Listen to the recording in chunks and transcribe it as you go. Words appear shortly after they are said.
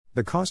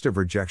The Cost of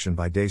Rejection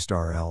by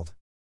Daystar Eld.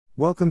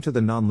 Welcome to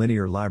the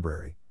Nonlinear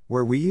Library,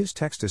 where we use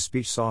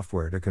text-to-speech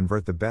software to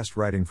convert the best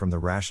writing from the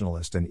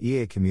rationalist and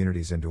EA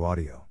communities into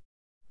audio.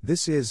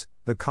 This is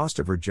The Cost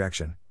of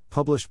Rejection,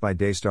 published by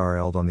Daystar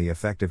Eld on the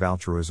Effective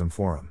Altruism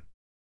forum.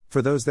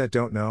 For those that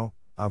don't know,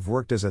 I've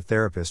worked as a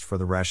therapist for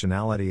the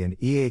rationality and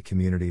EA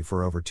community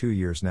for over 2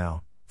 years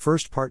now,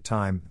 first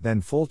part-time,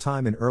 then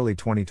full-time in early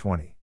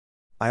 2020.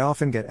 I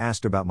often get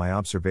asked about my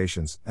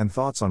observations and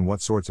thoughts on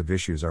what sorts of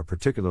issues are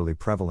particularly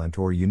prevalent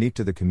or unique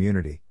to the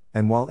community,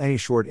 and while any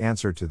short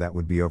answer to that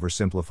would be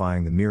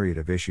oversimplifying the myriad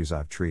of issues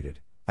I've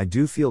treated, I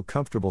do feel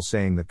comfortable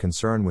saying that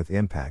concern with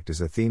impact is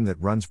a theme that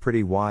runs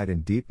pretty wide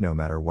and deep no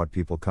matter what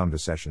people come to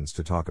sessions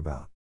to talk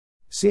about.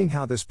 Seeing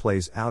how this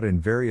plays out in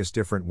various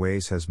different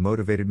ways has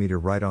motivated me to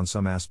write on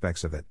some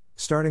aspects of it,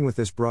 starting with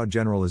this broad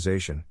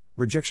generalization: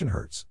 rejection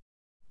hurts.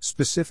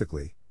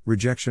 Specifically,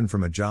 rejection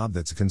from a job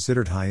that's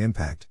considered high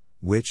impact,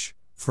 which,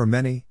 for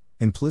many,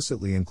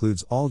 implicitly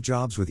includes all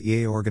jobs with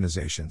EA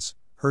organizations,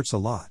 hurts a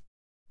lot.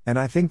 And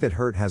I think that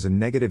hurt has a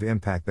negative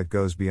impact that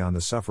goes beyond the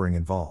suffering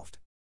involved.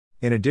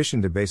 In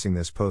addition to basing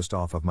this post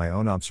off of my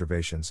own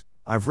observations,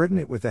 I've written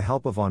it with the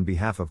help of on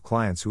behalf of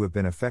clients who have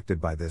been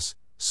affected by this,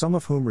 some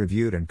of whom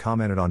reviewed and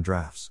commented on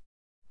drafts.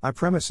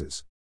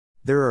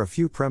 There are a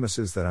few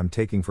premises that I'm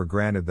taking for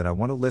granted that I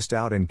want to list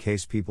out in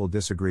case people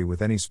disagree with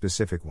any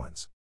specific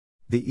ones.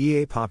 The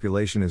EA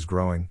population is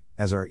growing,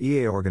 as are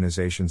EA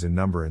organizations in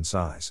number and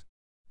size.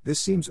 This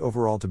seems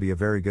overall to be a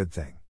very good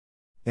thing.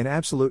 In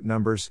absolute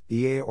numbers,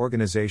 EA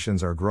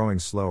organizations are growing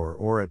slower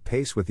or at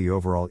pace with the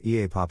overall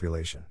EA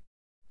population.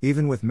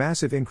 Even with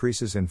massive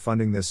increases in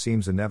funding, this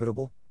seems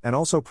inevitable, and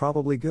also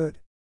probably good.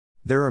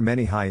 There are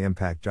many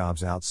high-impact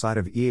jobs outside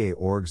of EA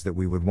orgs that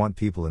we would want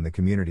people in the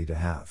community to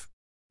have.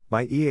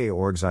 By EA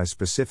orgs I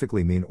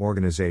specifically mean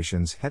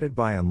organizations headed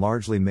by and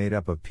largely made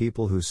up of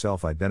people who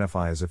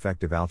self-identify as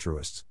effective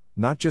altruists,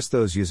 not just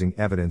those using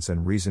evidence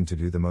and reason to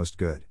do the most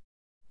good.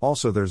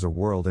 Also, there's a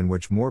world in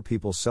which more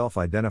people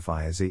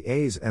self-identify as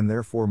EAs and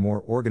therefore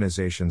more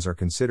organizations are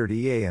considered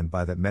EA, and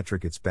by that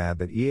metric it's bad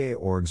that EA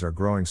orgs are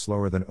growing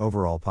slower than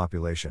overall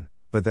population,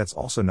 but that's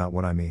also not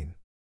what I mean.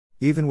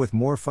 Even with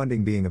more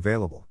funding being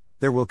available,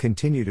 there will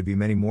continue to be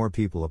many more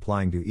people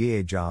applying to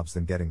EA jobs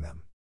than getting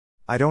them.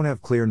 I don't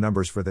have clear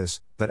numbers for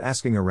this, but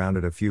asking around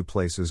at a few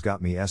places got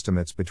me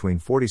estimates between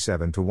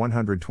 47 to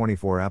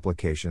 124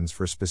 applications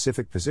for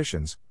specific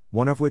positions,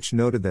 one of which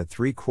noted that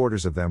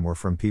 3/4 of them were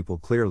from people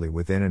clearly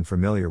within and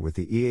familiar with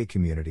the EA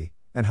community,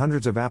 and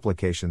hundreds of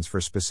applications for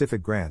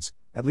specific grants,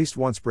 at least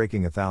once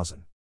breaking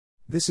 1,000.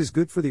 This is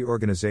good for the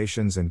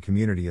organizations and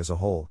community as a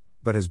whole,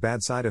 but has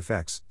bad side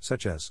effects,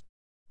 such as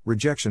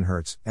rejection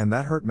hurts, and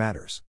that hurt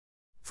matters.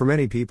 For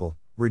many people,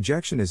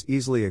 rejection is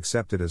easily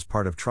accepted as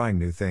part of trying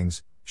new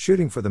things,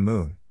 shooting for the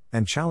moon,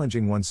 and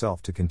challenging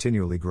oneself to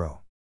continually grow.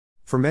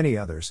 For many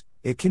others,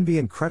 it can be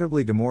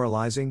incredibly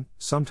demoralizing,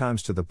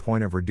 sometimes to the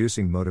point of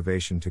reducing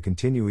motivation to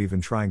continue even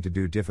trying to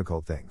do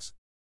difficult things.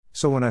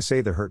 So when I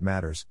say the hurt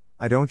matters,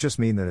 I don't just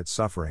mean that it's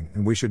suffering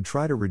and we should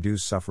try to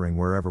reduce suffering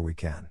wherever we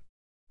can.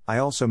 I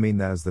also mean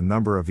that as the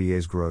number of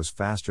EAs grows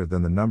faster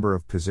than the number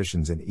of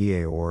positions in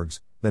EA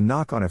orgs, the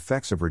knock-on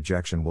effects of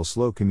rejection will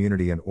slow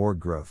community and org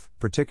growth,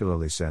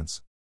 particularly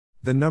since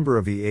the number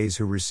of EAs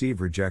who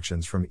receive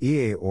rejections from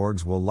EA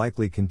orgs will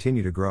likely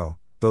continue to grow,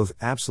 both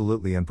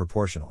absolutely and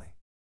proportionally.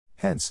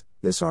 Hence,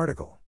 this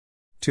article.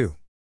 2.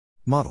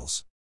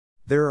 Models.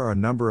 There are a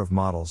number of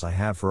models I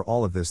have for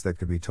all of this that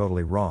could be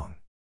totally wrong.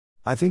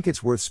 I think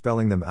it's worth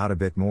spelling them out a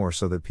bit more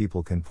so that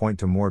people can point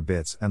to more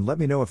bits and let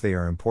me know if they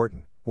are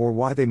important, or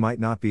why they might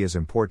not be as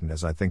important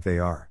as I think they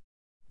are.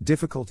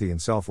 Difficulty in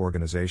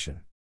self-organization.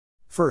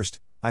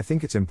 First, I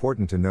think it's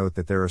important to note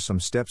that there are some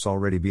steps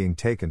already being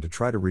taken to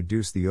try to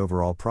reduce the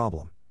overall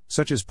problem,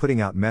 such as putting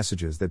out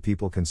messages that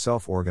people can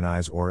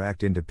self-organize or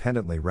act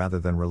independently rather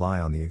than rely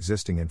on the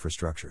existing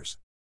infrastructures.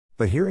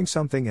 But hearing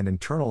something and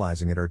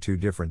internalizing it are two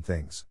different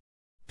things.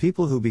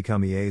 People who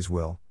become EAs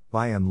will,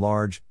 by and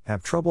large,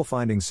 have trouble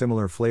finding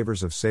similar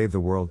flavors of save the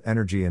world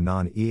energy in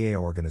non-EA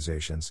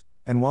organizations,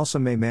 and while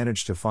some may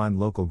manage to find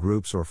local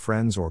groups or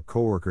friends or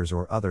coworkers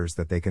or others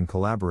that they can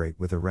collaborate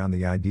with around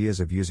the ideas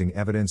of using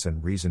evidence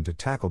and reason to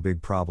tackle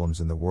big problems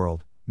in the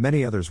world,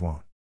 many others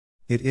won't.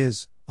 It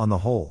is, on the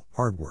whole,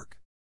 hard work.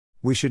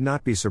 We should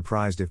not be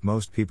surprised if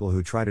most people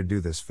who try to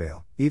do this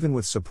fail, even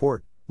with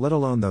support, let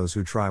alone those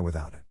who try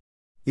without it.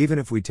 Even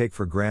if we take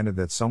for granted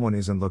that someone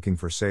isn't looking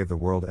for save the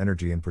world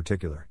energy in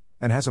particular,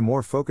 and has a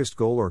more focused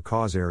goal or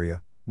cause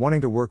area,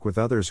 wanting to work with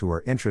others who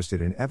are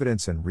interested in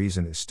evidence and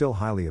reason is still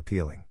highly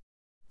appealing.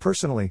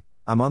 Personally,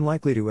 I'm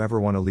unlikely to ever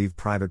want to leave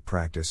private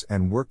practice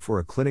and work for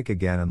a clinic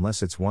again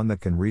unless it's one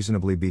that can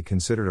reasonably be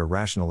considered a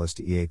rationalist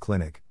EA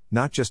clinic,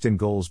 not just in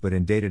goals but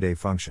in day-to-day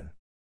function.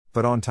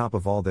 But on top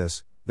of all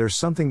this, there's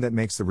something that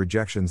makes the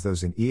rejections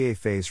those in EA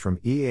face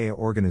from EA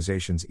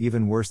organizations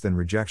even worse than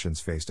rejections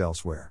faced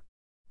elsewhere.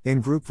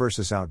 In-group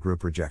versus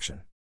out-group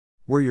rejection.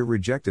 Where you're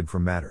rejected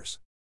from matters.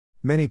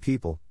 Many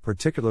people,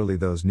 particularly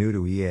those new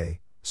to EA,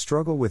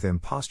 struggle with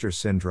imposter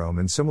syndrome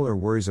and similar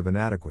worries of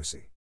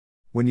inadequacy.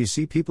 When you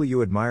see people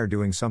you admire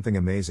doing something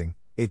amazing,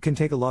 it can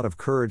take a lot of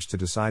courage to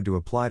decide to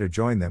apply to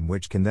join them,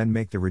 which can then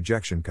make the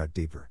rejection cut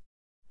deeper.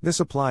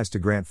 This applies to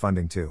grant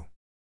funding too.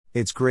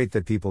 It's great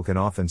that people can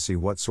often see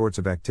what sorts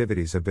of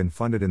activities have been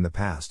funded in the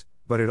past,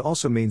 but it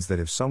also means that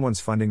if someone's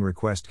funding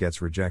request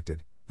gets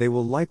rejected, they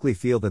will likely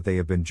feel that they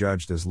have been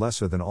judged as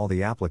lesser than all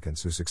the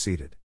applicants who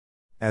succeeded.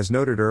 As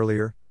noted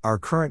earlier, our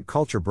current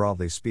culture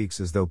broadly speaks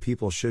as though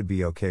people should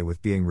be okay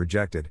with being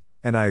rejected,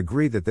 and I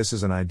agree that this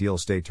is an ideal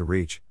state to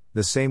reach,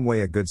 the same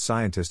way a good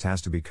scientist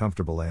has to be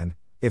comfortable and,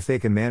 if they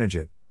can manage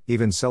it,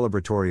 even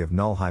celebratory of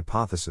null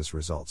hypothesis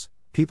results.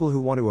 People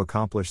who want to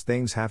accomplish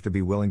things have to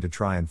be willing to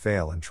try and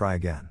fail and try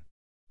again.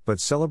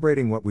 But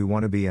celebrating what we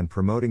want to be and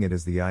promoting it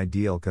as the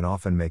ideal can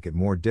often make it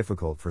more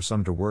difficult for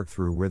some to work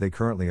through where they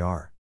currently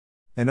are.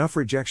 Enough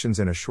rejections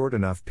in a short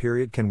enough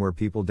period can wear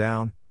people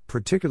down,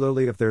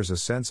 particularly if there's a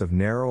sense of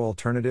narrow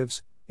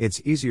alternatives.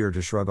 It's easier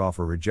to shrug off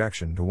a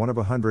rejection to one of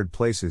 100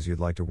 places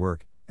you'd like to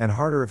work, and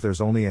harder if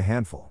there's only a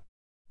handful.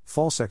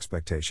 False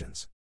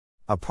expectations.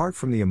 Apart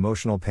from the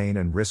emotional pain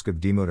and risk of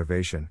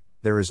demotivation,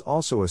 there is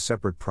also a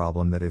separate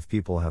problem that if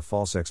people have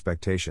false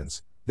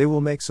expectations, they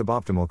will make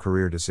suboptimal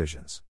career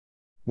decisions.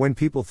 When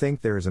people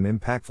think there is an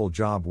impactful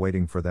job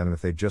waiting for them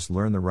if they just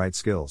learn the right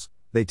skills,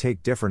 they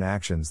take different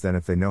actions than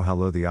if they know how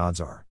low the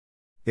odds are.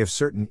 If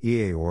certain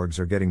EA orgs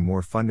are getting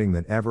more funding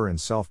than ever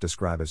and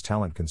self-describe as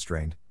talent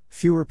constrained,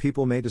 fewer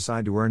people may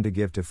decide to earn to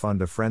give to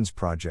fund a friend's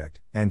project,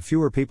 and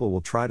fewer people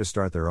will try to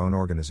start their own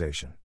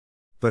organization.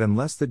 But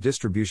unless the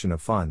distribution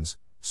of funds,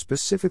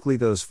 specifically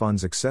those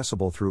funds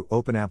accessible through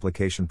open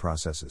application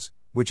processes,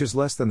 which is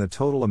less than the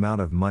total amount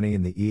of money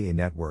in the EA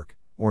network,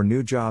 or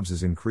new jobs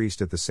is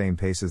increased at the same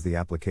pace as the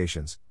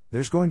applications,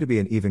 there's going to be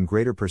an even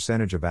greater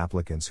percentage of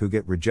applicants who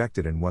get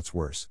rejected, and what's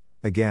worse,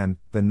 again,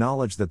 the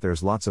knowledge that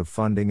there's lots of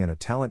funding and a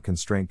talent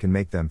constraint can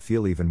make them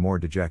feel even more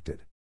dejected.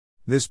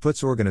 This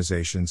puts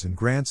organizations and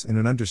grants in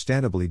an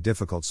understandably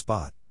difficult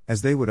spot,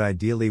 as they would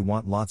ideally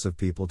want lots of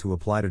people to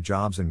apply to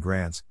jobs and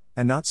grants,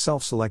 and not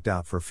self-select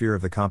out for fear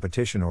of the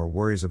competition or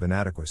worries of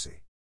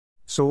inadequacy.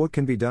 So what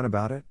can be done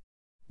about it?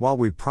 While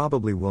we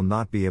probably will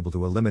not be able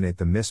to eliminate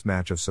the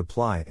mismatch of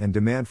supply and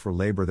demand for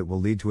labor that will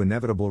lead to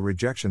inevitable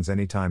rejections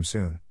anytime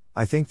soon,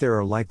 I think there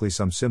are likely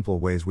some simple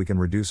ways we can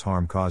reduce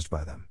harm caused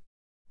by them.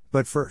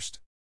 But first.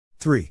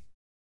 3.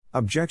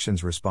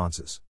 Objections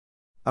responses.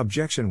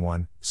 Objection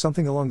 1,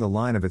 something along the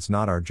line of "it's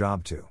not our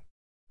job to."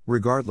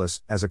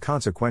 Regardless, as a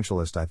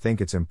consequentialist, I think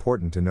it's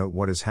important to note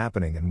what is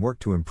happening and work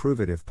to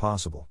improve it if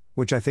possible,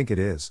 which I think it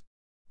is.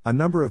 A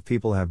number of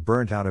people have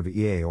burnt out of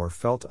EA or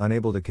felt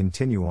unable to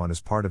continue on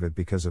as part of it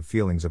because of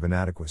feelings of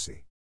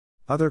inadequacy.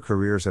 Other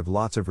careers have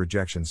lots of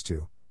rejections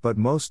too, but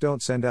most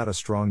don't send out a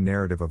strong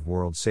narrative of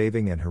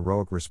world-saving and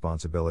heroic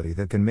responsibility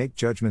that can make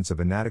judgments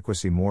of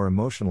inadequacy more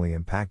emotionally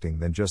impacting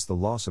than just the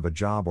loss of a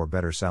job or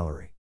better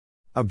salary.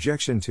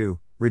 Objection 2,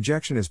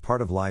 rejection is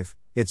part of life.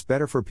 It's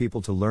better for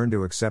people to learn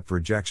to accept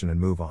rejection and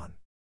move on.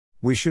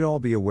 We should all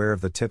be aware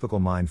of the typical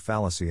mind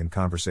fallacy in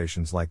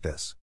conversations like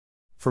this.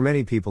 For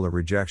many people, a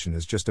rejection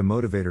is just a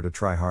motivator to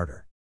try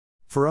harder.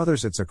 For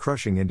others, it's a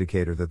crushing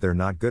indicator that they're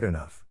not good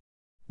enough.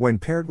 When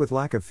paired with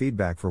lack of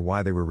feedback for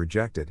why they were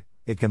rejected,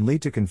 it can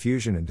lead to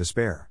confusion and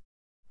despair.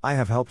 I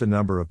have helped a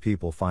number of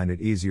people find it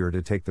easier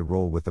to take the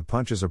roll with the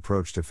punches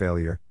approach to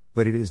failure,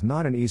 but it is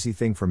not an easy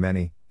thing for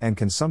many, and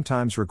can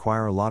sometimes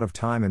require a lot of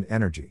time and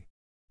energy.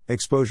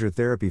 Exposure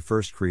therapy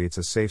first creates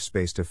a safe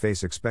space to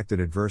face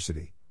expected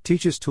adversity,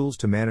 teaches tools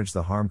to manage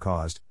the harm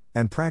caused,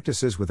 and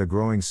practices with a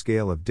growing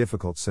scale of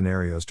difficult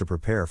scenarios to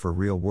prepare for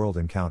real-world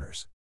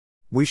encounters.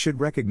 We should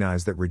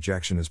recognize that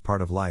rejection is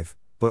part of life,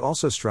 but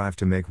also strive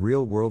to make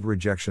real-world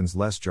rejections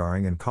less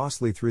jarring and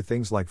costly through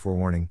things like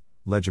forewarning,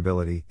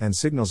 legibility, and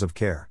signals of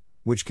care,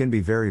 which can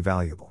be very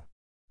valuable.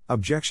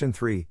 Objection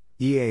 3,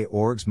 EA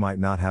orgs might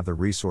not have the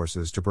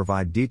resources to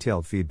provide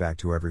detailed feedback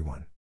to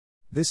everyone.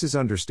 This is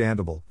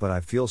understandable, but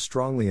I feel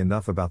strongly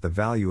enough about the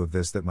value of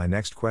this that my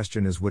next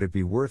question is, would it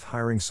be worth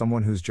hiring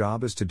someone whose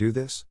job is to do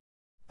this?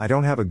 I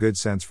don't have a good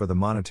sense for the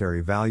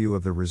monetary value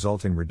of the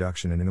resulting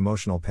reduction in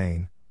emotional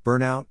pain,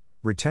 burnout,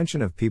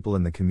 retention of people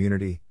in the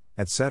community,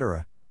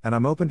 etc., and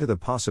I'm open to the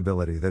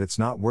possibility that it's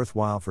not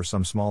worthwhile for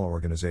some small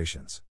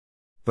organizations.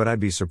 But I'd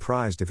be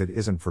surprised if it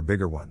isn't for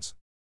bigger ones.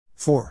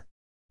 4.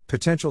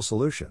 Potential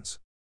solutions.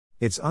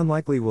 It's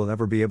unlikely we'll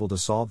ever be able to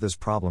solve this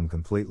problem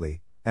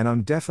completely, and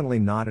I'm definitely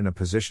not in a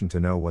position to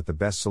know what the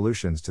best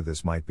solutions to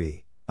this might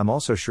be. I'm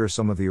also sure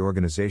some of the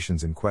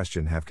organizations in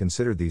question have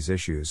considered these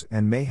issues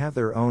and may have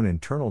their own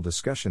internal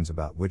discussions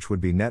about which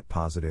would be net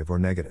positive or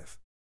negative.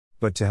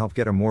 But to help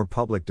get a more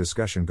public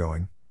discussion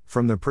going,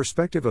 from the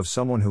perspective of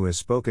someone who has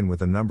spoken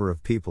with a number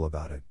of people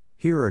about it,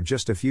 here are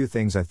just a few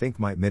things I think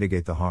might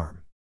mitigate the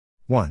harm.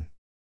 1.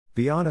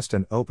 Be honest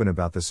and open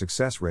about the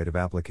success rate of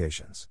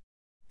applications.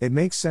 It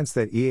makes sense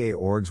that EA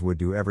orgs would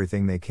do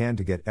everything they can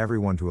to get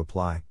everyone to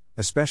apply,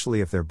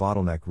 especially if their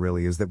bottleneck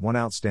really is that one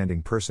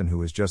outstanding person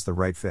who is just the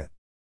right fit.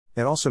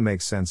 It also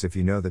makes sense if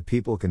you know that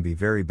people can be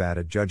very bad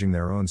at judging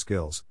their own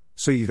skills,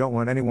 so you don't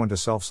want anyone to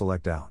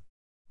self-select out.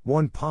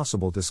 One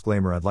possible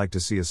disclaimer I'd like to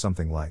see is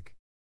something like,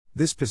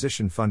 This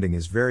position funding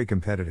is very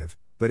competitive,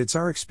 but it's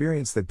our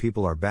experience that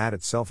people are bad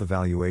at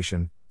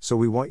self-evaluation, so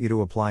we want you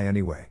to apply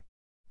anyway.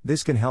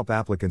 This can help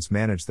applicants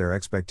manage their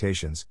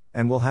expectations,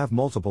 and will have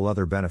multiple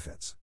other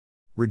benefits.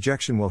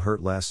 Rejection will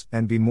hurt less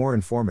and be more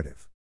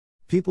informative.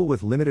 People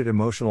with limited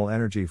emotional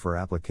energy for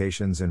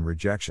applications and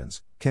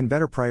rejections can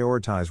better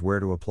prioritize where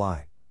to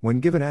apply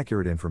when given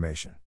accurate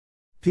information.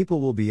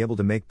 People will be able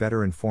to make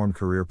better informed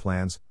career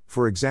plans,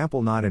 for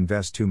example, not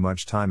invest too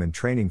much time in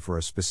training for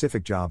a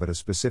specific job at a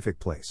specific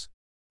place.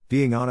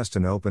 Being honest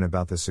and open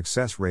about the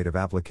success rate of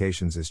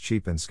applications is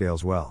cheap and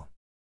scales well.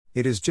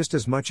 It is just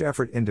as much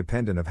effort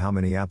independent of how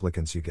many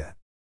applicants you get.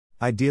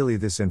 Ideally,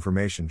 this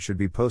information should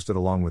be posted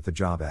along with the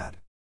job ad.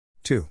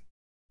 2.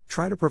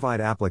 Try to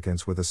provide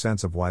applicants with a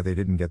sense of why they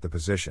didn't get the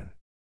position.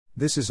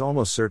 This is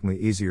almost certainly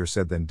easier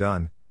said than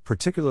done,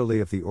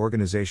 particularly if the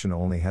organization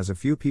only has a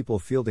few people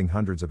fielding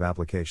hundreds of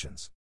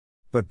applications.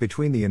 But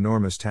between the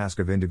enormous task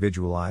of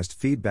individualized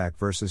feedback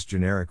versus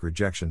generic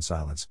rejection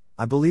silence,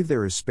 I believe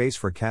there is space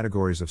for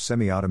categories of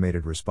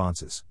semi-automated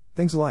responses,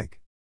 things like,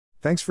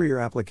 "Thanks for your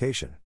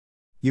application.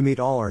 You meet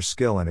all our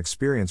skill and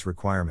experience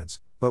requirements,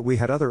 but we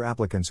had other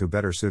applicants who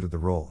better suited the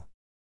role.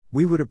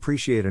 We would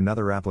appreciate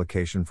another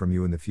application from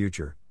you in the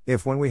future,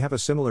 if when we have a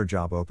similar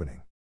job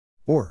opening."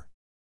 Or,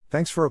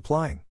 "Thanks for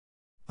applying.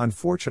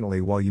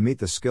 Unfortunately, while you meet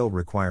the skill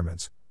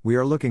requirements, we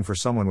are looking for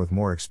someone with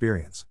more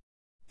experience.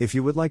 If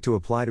you would like to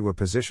apply to a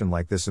position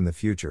like this in the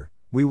future,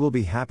 we will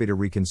be happy to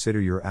reconsider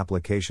your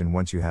application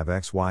once you have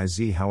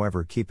XYZ.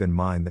 However, keep in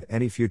mind that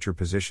any future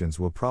positions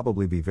will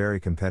probably be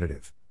very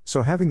competitive,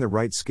 so having the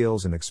right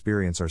skills and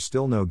experience are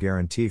still no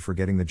guarantee for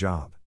getting the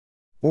job."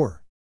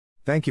 Or,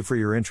 "Thank you for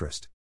your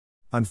interest.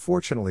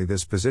 Unfortunately,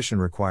 this position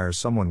requires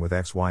someone with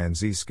X, Y, and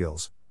Z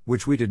skills,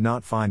 which we did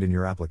not find in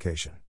your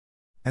application."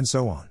 And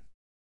so on.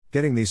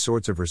 Getting these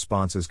sorts of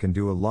responses can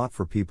do a lot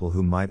for people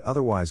who might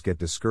otherwise get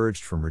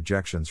discouraged from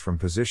rejections from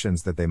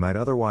positions that they might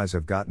otherwise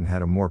have gotten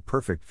had a more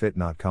perfect fit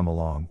not come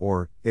along,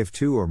 or, if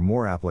two or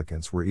more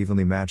applicants were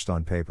evenly matched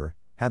on paper,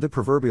 had the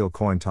proverbial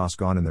coin toss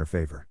gone in their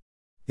favor.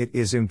 It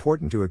is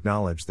important to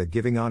acknowledge that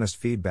giving honest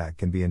feedback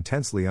can be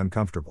intensely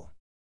uncomfortable.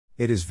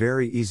 It is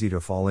very easy to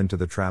fall into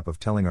the trap of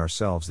telling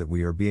ourselves that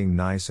we are being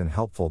nice and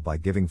helpful by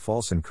giving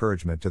false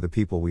encouragement to the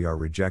people we are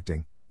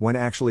rejecting, when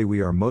actually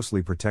we are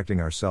mostly protecting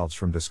ourselves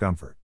from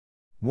discomfort.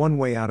 One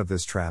way out of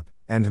this trap,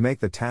 and to make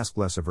the task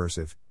less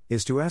aversive,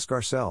 is to ask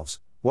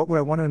ourselves, what would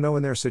I want to know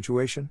in their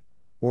situation?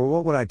 Or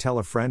what would I tell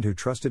a friend who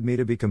trusted me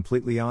to be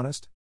completely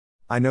honest?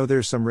 I know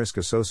there's some risk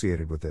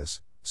associated with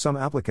this. Some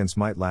applicants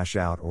might lash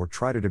out or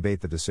try to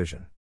debate the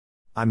decision.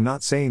 I'm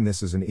not saying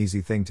this is an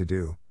easy thing to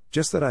do,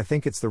 just that I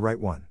think it's the right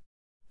one.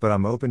 But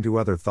I'm open to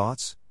other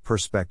thoughts,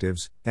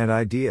 perspectives, and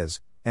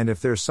ideas, and if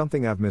there's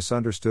something I've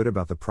misunderstood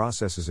about the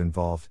processes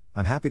involved,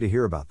 I'm happy to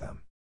hear about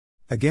them.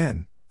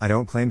 Again, I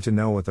don't claim to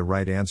know what the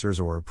right answers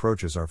or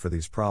approaches are for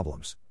these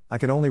problems. I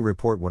can only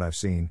report what I've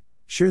seen,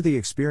 share the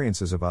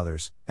experiences of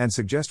others, and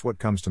suggest what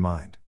comes to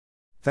mind.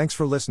 Thanks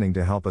for listening.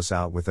 To help us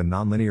out with the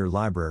Nonlinear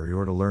Library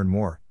or to learn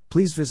more,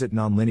 please visit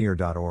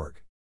nonlinear.org.